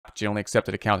generally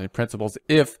accepted accounting principles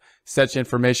if such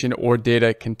information or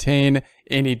data contain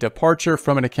any departure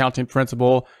from an accounting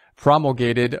principle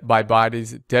promulgated by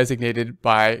bodies designated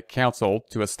by counsel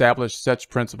to establish such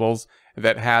principles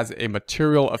that has a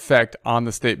material effect on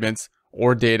the statements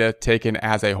or data taken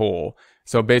as a whole.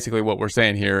 So basically what we're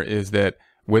saying here is that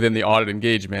within the audit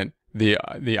engagement, the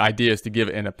idea is to give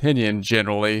an opinion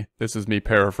generally. This is me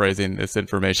paraphrasing this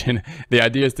information. The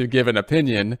idea is to give an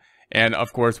opinion, and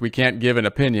of course we can't give an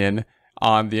opinion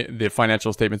on the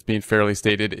financial statements being fairly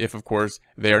stated if, of course,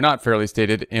 they are not fairly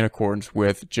stated in accordance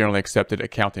with generally accepted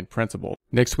accounting principles.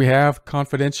 Next, we have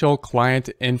confidential client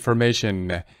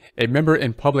information. A member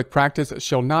in public practice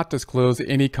shall not disclose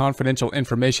any confidential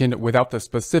information without the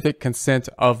specific consent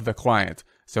of the client.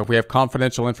 So if we have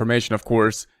confidential information, of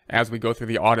course, as we go through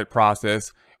the audit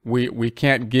process, we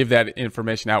can't give that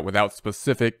information out without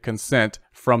specific consent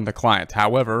from the client.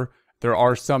 However, there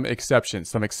are some exceptions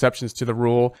to the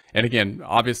rule. And again,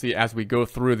 obviously, as we go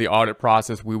through the audit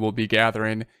process, we will be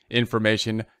gathering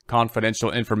information,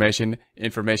 confidential information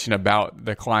about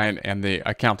the client and the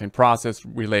accounting process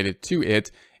related to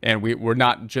it. And we're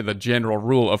not, the general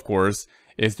rule, of course,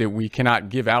 is that we cannot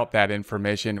give out that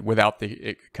information without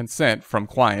the consent from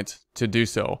client to do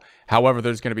so. However,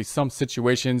 there's going to be some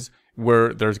situations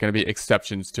where there's going to be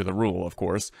exceptions to the rule, of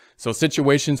course. So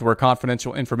situations where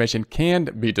confidential information can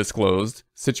be disclosed,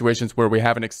 situations where we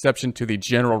have an exception to the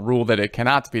general rule that it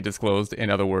cannot be disclosed, in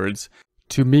other words,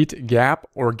 to meet GAAP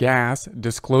or GAS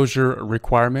disclosure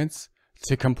requirements,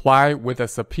 to comply with a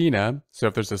subpoena. So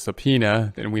if there's a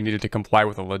subpoena, then we needed to comply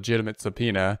with a legitimate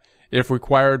subpoena. If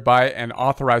required by an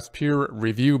authorized peer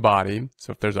review body,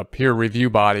 so if there's a peer review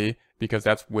body, because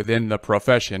that's within the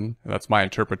profession, that's my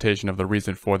interpretation of the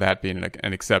reason for that being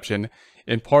an exception,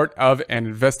 in part of an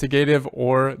investigative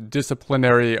or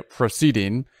disciplinary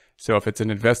proceeding. So if it's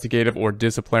an investigative or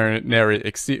disciplinary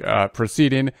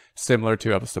proceeding, similar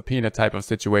to a subpoena type of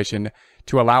situation,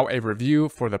 to allow a review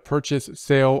for the purchase,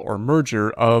 sale, or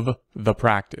merger of the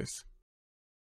practice.